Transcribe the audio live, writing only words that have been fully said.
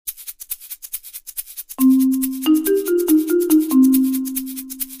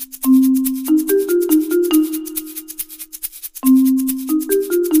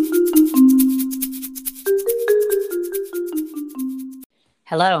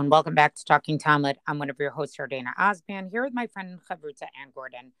Hello and welcome back to Talking Talmud. I'm one of your hosts, Jordana Osman, here with my friend Chavruta Ann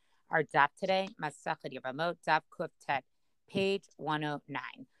Gordon. Our daf today, Masachet Yevamot, daf Kuftet, page 109.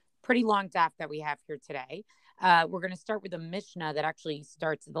 Pretty long daf that we have here today. We're going to start with a Mishnah that actually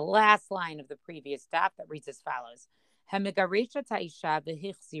starts the last line of the previous daf that reads as follows.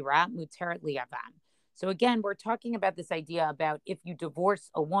 So again, we're talking about this idea about if you divorce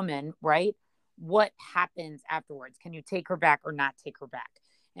a woman, right? What happens afterwards? Can you take her back or not take her back?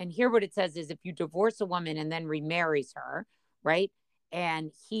 And here what it says is if you divorce a woman and then remarries her, right?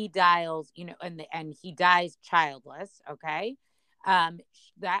 And he dies, and he dies childless, okay?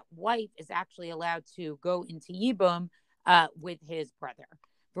 That wife is actually allowed to go into Yibum with his brother.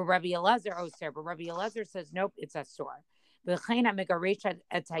 For Rabbi Elazar, but Rabbi Elazar says, nope, it's asur.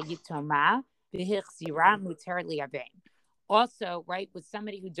 Also, right, with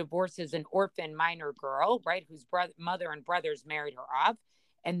somebody who divorces an orphan minor girl, right, whose mother and brothers married her off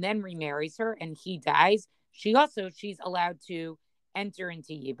and then remarries her and he dies, she's allowed to enter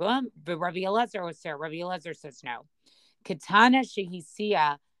into Yibum. But Rabbi Elazar says no. Katana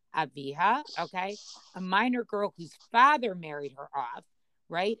Shehisia Aviha, okay, a minor girl whose father married her off,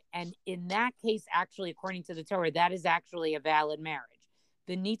 right? And in that case, actually, according to the Torah, that is actually a valid marriage.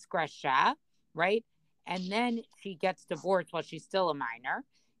 The Nitzgrasha, right? And then she gets divorced while she's still a minor.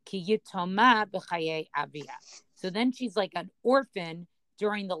 So then she's like an orphan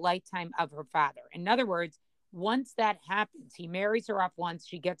during the lifetime of her father. In other words, once that happens, he marries her off once,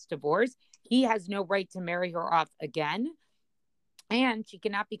 she gets divorced. He has no right to marry her off again. And she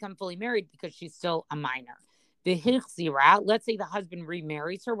cannot become fully married because she's still a minor. Let's say the husband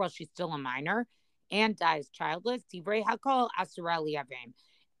remarries her while she's still a minor and dies childless.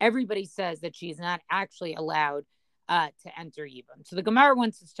 Everybody says that she's not actually allowed to enter Yibum. So the Gemara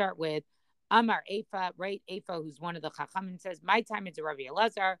wants to start with Amar Eifa, right? Eifa, who's one of the Chachamim, says, my time is Rabbi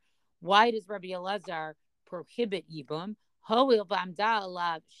Elazar. Why does Rabbi Elazar prohibit Yibum?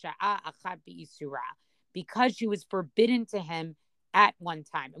 Because she was forbidden to him at one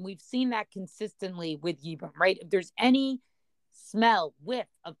time. And we've seen that consistently with Yibum, right? If there's any whiff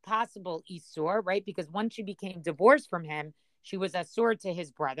of possible Isur, right? Because once she became divorced from him, she was asur to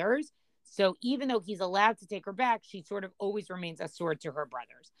his brothers. So even though he's allowed to take her back, she sort of always remains asur to her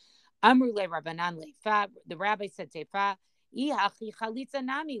brothers. Amru le Rabbanan lefa. The rabbi said tefa. Chalitza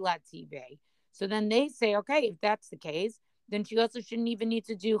nami latibe. So then they say, okay, if that's the case, then she also shouldn't even need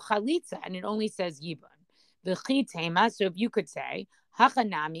to do chalitza, and it only says yibum. V'chi tema. So if you could say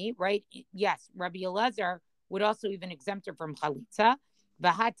hachanami, right? Yes, Rabbi Elazar would also even exempt her from chalitza.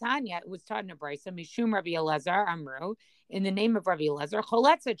 V'hatanya, it was taught in a brisa, mishum Rabbi Elazar amru, in the name of Rabbi Elazar,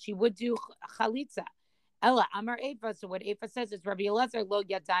 choletza, she would do chalitza. Ella amar Eifa. So what Eifa says is Rabbi Elazar lo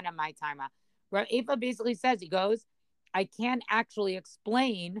yadana my timer. Eifa basically says, he goes, I can't actually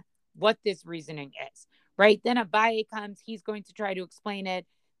explain what this reasoning is, right? Then Abaye comes, he's going to try to explain it,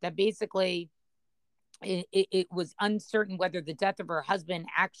 that basically it was uncertain whether the death of her husband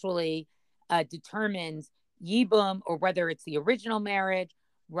actually determines Yibum or whether it's the original marriage.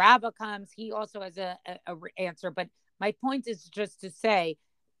 Rabba comes, he also has a answer, but my point is just to say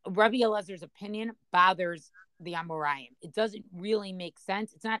Rabbi Elazar's opinion bothers the Amoraim. It doesn't really make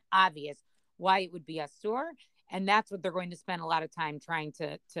sense. It's not obvious why it would be Asur, and that's what they're going to spend a lot of time trying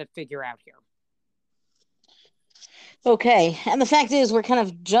to figure out here. Okay, and the fact is we're kind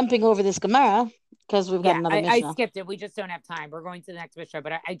of jumping over this Gemara because we've got another Mishnah. I skipped it. We just don't have time. We're going to the next Mishnah,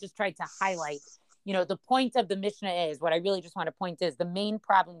 but I just tried to highlight, the point of the Mishnah is, what I really just want to point is, the main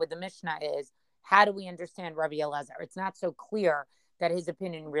problem with the Mishnah is, how do we understand Rabbi Elazar? It's not so clear that his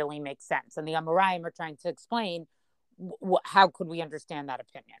opinion really makes sense. And the Amoraim are trying to explain how could we understand that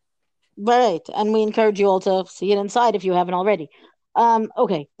opinion. Right. And we encourage you all to see it inside if you haven't already.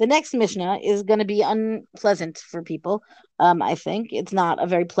 Okay. The next Mishnah is going to be unpleasant for people. I think it's not a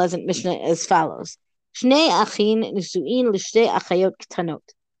very pleasant Mishnah as follows. Shnei achin nisuin l'shtei achayot ktanot.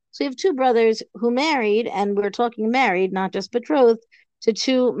 So you have two brothers who married, and we're talking married, not just betrothed, to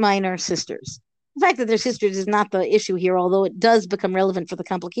two minor sisters. The fact that they're sisters is not the issue here, although it does become relevant for the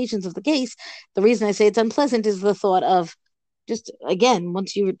complications of the case. The reason I say it's unpleasant is the thought of, just again,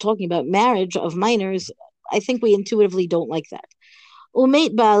 once you were talking about marriage of minors, I think we intuitively don't like that.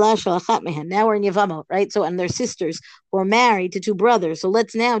 Umeit ba'ala shalachat mehen. Now we're in Yavamot, right? So, and they're sisters who are married to two brothers. So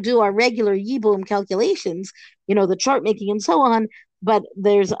let's now do our regular Yibum calculations, the chart making and so on. But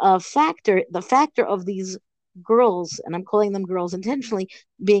there's a factor, the factor of these girls, and I'm calling them girls intentionally,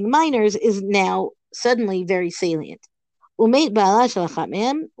 being minors, is now suddenly very salient. Umeit ba'ala shalachat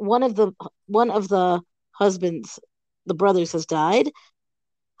mehen. One of the husbands, the brothers, has died.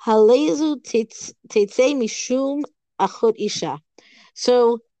 Halezu tetzei mishum achot isha.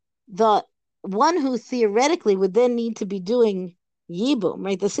 So the one who theoretically would then need to be doing yibum,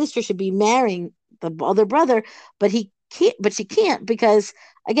 right? The sister should be marrying the other brother, but he can't. But she can't because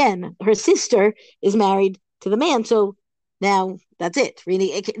again, her sister is married to the man. So now that's it.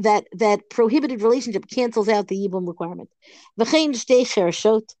 Really, that prohibited relationship cancels out the yibum requirement.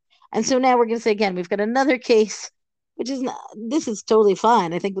 And so now we're going to say again, we've got another case, which is not, this is totally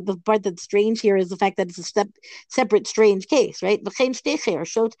fine. I think the part that's strange here is the fact that it's a separate strange case, right?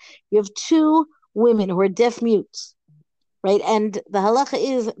 You have two women who are deaf mutes, right? And the halacha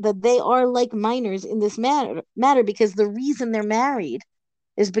is that they are like minors in this matter because the reason they're married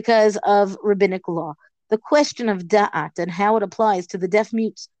is because of rabbinic law. The question of da'at and how it applies to the deaf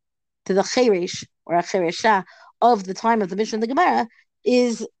mutes, to the cheresh or a cheresha of the time of the Mishnah and the Gemara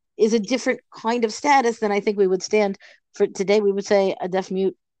is a different kind of status than I think we would stand for today. We would say a deaf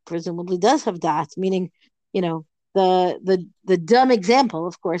mute presumably does have da'at, meaning, the dumb example,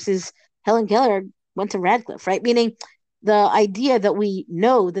 of course, is Helen Keller went to Radcliffe, right? Meaning the idea that we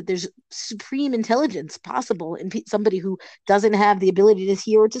know that there's supreme intelligence possible in somebody who doesn't have the ability to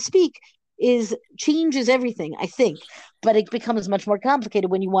hear or to speak changes everything, I think. But it becomes much more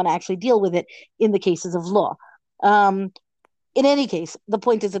complicated when you want to actually deal with it in the cases of law. In any case, the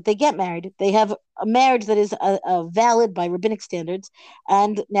point is that they get married. They have a marriage that is valid by rabbinic standards.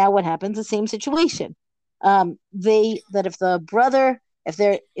 And now what happens? The same situation. If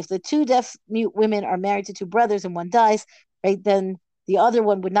the two deaf mute women are married to two brothers and one dies, right, then the other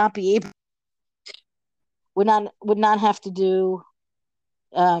one would not have to do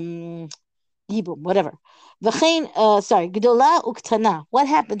yibum, whatever. Gdola uktana. What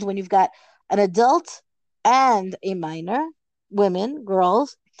happens when you've got an adult and a minor, women,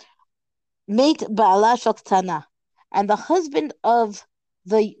 girls, mate ba'ala shel ktana, and the husband of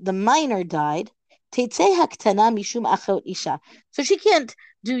the minor died. Teitzei haktana mishum achot isha. So she can't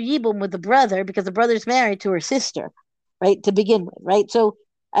do yibum with the brother because the brother's married to her sister, right? To begin with, right? So,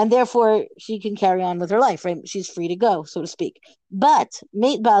 and therefore she can carry on with her life, right? She's free to go, so to speak. But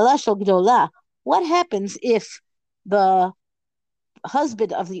mate ba'ala shel gdola. What happens if the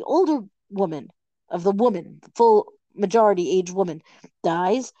husband of the older woman, full majority age woman,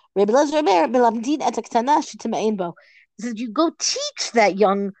 dies? Rabbi Elazar Omer, melamdin et haktana shetimein bo. He says, you go teach the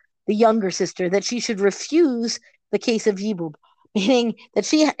younger sister that she should refuse the case of yibum, meaning that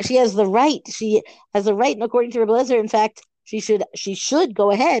she has the right. She has the right, and according to Rabbi Elazar, in fact, she should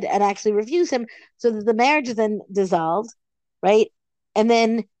go ahead and actually refuse him, so that the marriage is then dissolved, right? And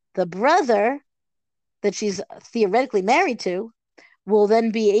then the brother that she's theoretically married to will then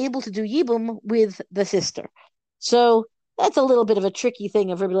be able to do yibum with the sister. So that's a little bit of a tricky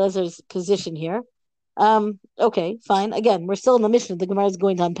thing of Rabbi Elazar's position here. Okay, fine. Again, we're still in the Mishnah. The Gemara is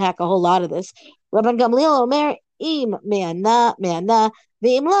going to unpack a whole lot of this. Rabban Gamliel Omer im me'ana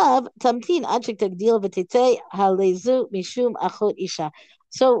ve'im lav tamtin ad shektagdil v'tetzei halezu mishum achot isha.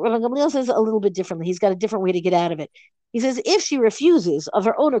 So Rabban Gamliel says a little bit differently. He's got a different way to get out of it. He says if she refuses of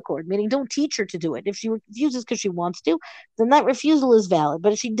her own accord, meaning don't teach her to do it. If she refuses because she wants to, then that refusal is valid.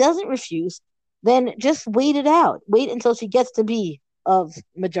 But if she doesn't refuse, then just wait it out. Wait until she gets to be of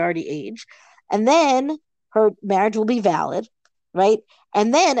majority age. And then her marriage will be valid, right?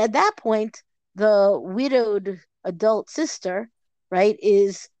 And then at that point, the widowed adult sister, right,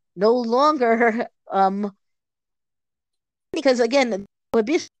 is no longer because again,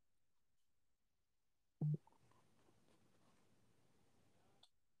 prohibition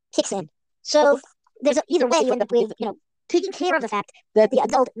kicks in. So there's either way you end up with, taking care of the fact that the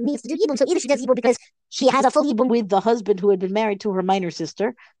adult needs to do yibum. So either she does yibum because she has a full yibum with the husband who had been married to her minor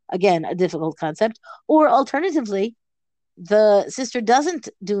sister, again, a difficult concept, or alternatively, the sister doesn't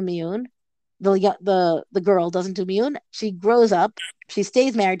do miyun, the girl doesn't do miyun, she grows up, she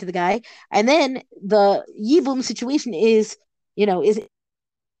stays married to the guy, and then the yibum situation is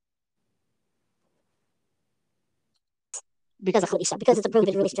because it's a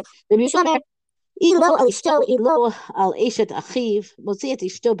prohibited relationship. Ilo al ishto, ilo al eshet achiv, motzi et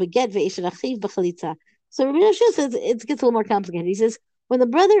ishto beget ve'eshet achiv b'chalitza. So Rabbi Yoshua says it gets a little more complicated. He says when the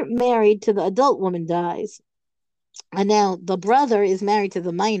brother married to the adult woman dies, and now the brother is married to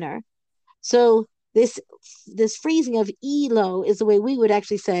the minor, so this phrasing of ilo is the way we would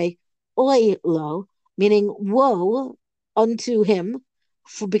actually say oi lo, meaning woe unto him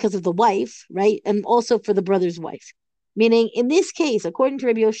because of the wife, right, and also for the brother's wife. Meaning, in this case, according to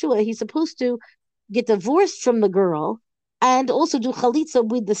Rabbi Yoshua, he's supposed to get divorced from the girl and also do chalitza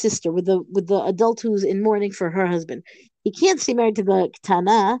with the sister, with the adult who's in mourning for her husband. He can't stay married to the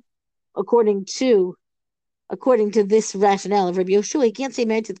ktana, according to this rationale of Rabbi Yoshua. He can't stay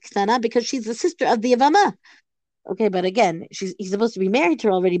married to the ktana because she's the sister of the avama. Okay, but again, he's supposed to be married to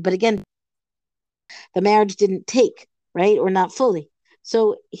her already. But again, the marriage didn't take, right, or not fully.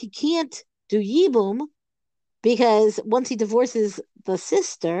 So he can't do yibum because once he divorces the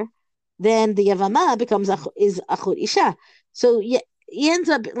sister, then the yavama becomes is achur isha. So yeah, he ends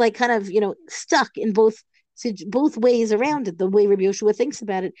up like kind of stuck in both ways around it. The way Rabbi Yoshua thinks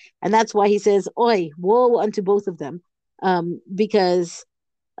about it, and that's why he says, "Oi, woe unto both of them," because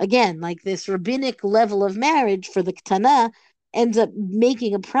again, like this rabbinic level of marriage for the Ketana ends up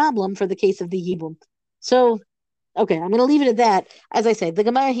making a problem for the case of the Yibum. So, okay, I'm going to leave it at that. As I say, the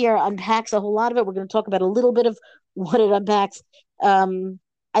Gemara here unpacks a whole lot of it. We're going to talk about a little bit of what it unpacks. Um,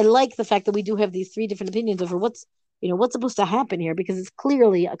 I like the fact that we do have these three different opinions over what's supposed to happen here because it's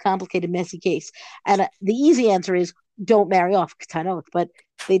clearly a complicated, messy case. And the easy answer is don't marry off Ketanot, but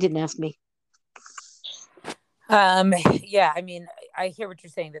they didn't ask me. Yeah, I mean, I hear what you're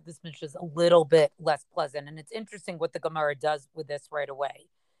saying that this Mishnah is a little bit less pleasant, and it's interesting what the Gemara does with this right away.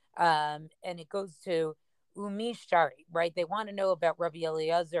 And it goes to Umi Shari, right? They want to know about Rabbi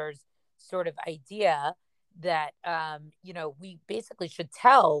Eliezer's sort of idea that we basically should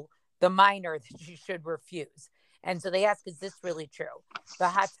tell the minor that she should refuse. And so they ask, is this really true?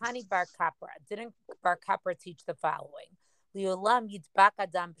 Hatani Bar Kapra, didn't Bar Kapra teach the following? Liulam yitzbak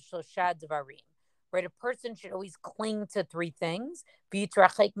adam b'shosha dvarim. Right, a person should always cling to three things, and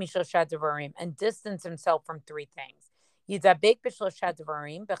distance himself from three things. And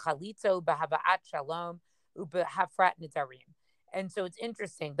so it's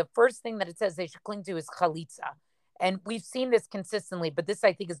interesting. The first thing that it says they should cling to is chalitza. And we've seen this consistently, but this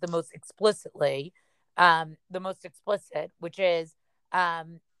I think is the most explicit, which is that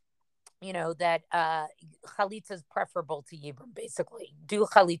chalitza is preferable to yibum, basically. Do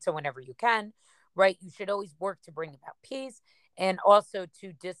chalitza whenever you can. Right, you should always work to bring about peace, and also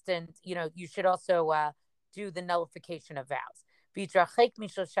to distance. You should also do the nullification of vows. There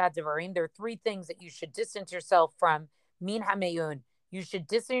are three things that you should distance yourself from. Min hameyun, you should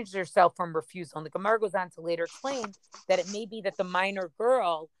distance yourself from refusal. And the Gemara goes on to later explain that it may be that the minor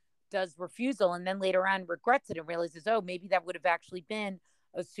girl does refusal, and then later on regrets it and realizes, oh, maybe that would have actually been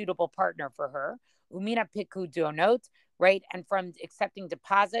a suitable partner for her. Umina piku donot, right? And from accepting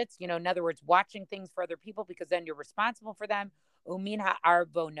deposits, in other words, watching things for other people because then you're responsible for them. Uminha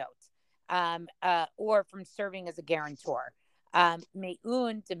arvonot, or from serving as a guarantor.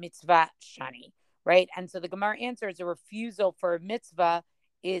 Me'un de mitzvah shani, right? And so the Gemara answers a refusal for a mitzvah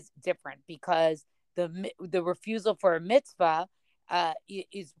is different because the refusal for a mitzvah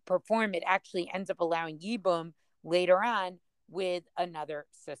is performed. It actually ends up allowing yibum later on with another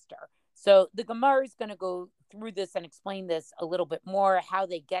sister. So the Gemara is going to go through this and explain this a little bit more, how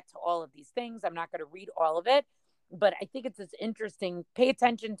they get to all of these things. I'm not going to read all of it, but I think it's just interesting. Pay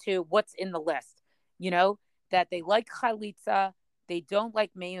attention to what's in the list, that they like chalitza, they don't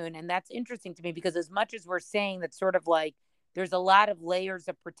like me'un. And that's interesting to me because as much as we're saying that sort of like there's a lot of layers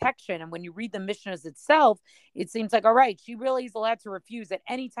of protection. And when you read the Mishnahs itself, it seems like, all right, she really is allowed to refuse at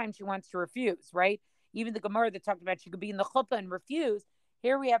any time she wants to refuse, right? Even the Gemara that talked about she could be in the chuppah and refuse.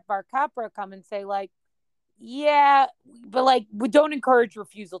 Here we have Bar Kapra come and say, like, yeah, but like we don't encourage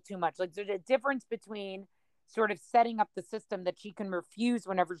refusal too much. Like there's a difference between sort of setting up the system that she can refuse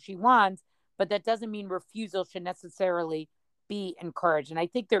whenever she wants, but that doesn't mean refusal should necessarily be encouraged. And I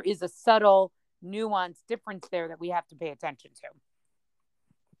think there is a subtle nuance difference there that we have to pay attention to.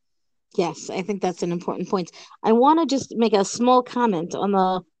 Yes, I think that's an important point. I want to just make a small comment on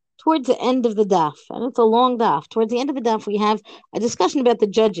the towards the end of the daf, and it's a long daf. Towards the end of the daf, we have a discussion about the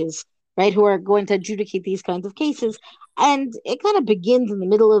judges, right, who are going to adjudicate these kinds of cases, and it kind of begins in the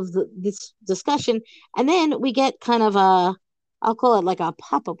middle of this discussion, and then we get kind of I'll call it like a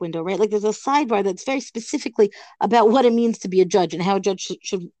pop-up window, right? Like there's a sidebar that's very specifically about what it means to be a judge and how a judge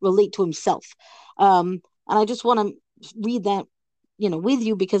should relate to himself. And I just want to read that with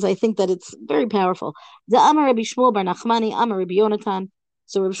you because I think that it's very powerful. The Amar Rabbi Shmuel bar Nachmani, Amar Rabbi Yonatan.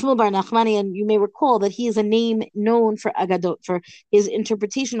 So Rabbi Shmuel bar Nachmani, and you may recall that he is a name known for Agadot, for his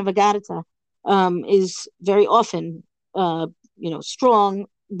interpretation of Agadata, is very often, strong,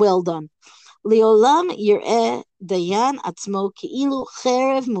 well done. Leolam yireh dayan atzmo keilu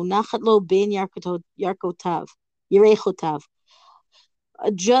cherev munachat lo ben yarkotav, yirechotav.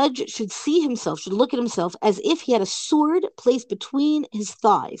 A judge should see himself, should look at himself as if he had a sword placed between his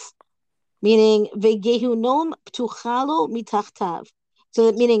thighs, meaning vegehunom ptuchalo mitachtav. So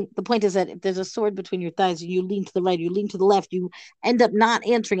that meaning the point is that if there's a sword between your thighs, you lean to the right, you lean to the left, you end up not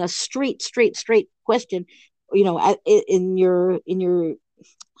answering a straight question,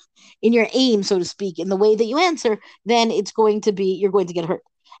 in your aim, so to speak, in the way that you answer, then you're going to get hurt.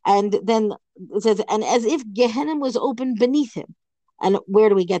 And then it says, and as if Gehenna was open beneath him. And where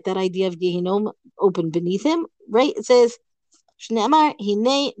do we get that idea of Gehinnom open beneath him? Right? It says, שנאמר,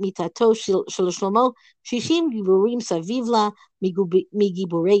 הנה מיתתו של שלמה, 60 גיבורים סביב לה,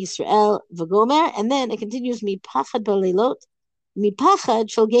 מגיבורי ישראל, וגומר, and then it continues, מפחד בלילות, מפחד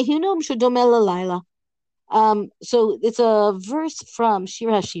של גיהינום שדומה ללילה. So it's a verse from Shir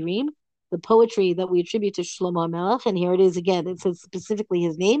HaShirim, the poetry that we attribute to Shlomo HaMelech, and here it is again. It says specifically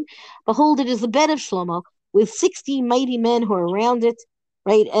his name. Behold, it is the bed of Shlomo, with 60 mighty men who are around it,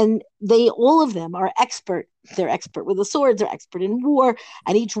 right? And they, all of them are expert. They're expert with the swords, they're expert in war,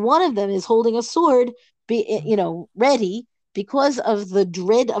 and each one of them is holding a sword, ready because of the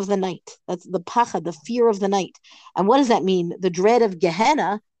dread of the night. That's the pachad, the fear of the night. And what does that mean? The dread of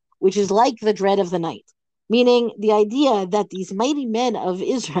Gehenna, which is like the dread of the night. Meaning the idea that these mighty men of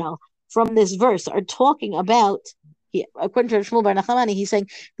Israel from this verse are talking about, according to Shmuel Bar Nachmani, he's saying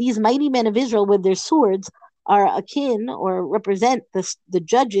these mighty men of Israel with their swords are akin or represent the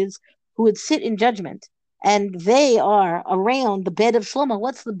judges who would sit in judgment. And they are around the bed of Shlomo.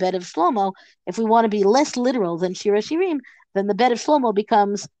 What's the bed of Shlomo? If we want to be less literal than Shir HaShirim, then the bed of Shlomo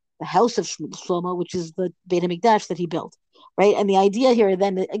becomes the house of Shlomo, which is the Beit HaMikdash that he built, right? And the idea here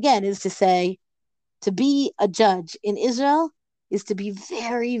then, again, is to say, to be a judge in Israel is to be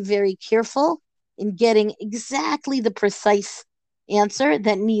very, very careful in getting exactly the precise answer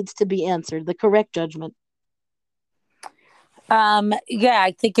that needs to be answered, the correct judgment. Yeah,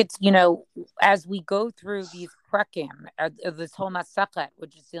 I think it's, as we go through these prakim, this whole masachet,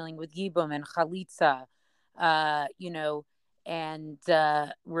 which is dealing with yibum and chalitza, and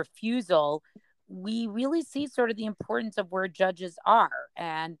refusal, we really see sort of the importance of where judges are.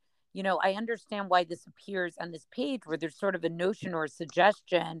 And, I understand why this appears on this page where there's sort of a notion or a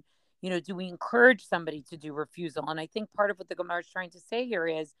suggestion, do we encourage somebody to do refusal? And I think part of what the Gemara is trying to say here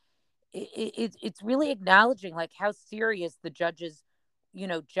is, it's really acknowledging like how serious the judge's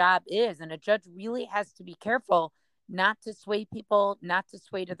job is, and a judge really has to be careful not to sway people, not to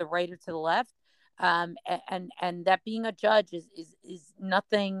sway to the right or to the left, and that being a judge is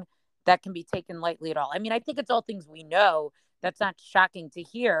nothing that can be taken lightly at all. I mean, I think it's all things we know. That's not shocking to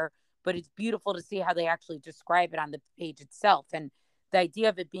hear, but it's beautiful to see how they actually describe it on the page itself. And the idea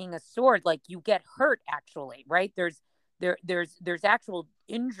of it being a sword, like you get hurt actually, right? There's actual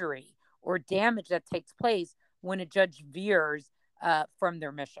injury or damage that takes place when a judge veers from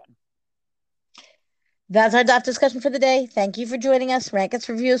their mission. That's our DAF discussion for the day. Thank you for joining us. Rank us,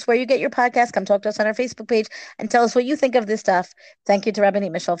 review us where you get your podcast. Come talk to us on our Facebook page and tell us what you think of this stuff. Thank you to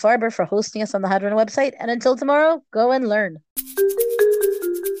Rabbanit Michelle Farber for hosting us on the Hadran website. And until tomorrow, go and learn.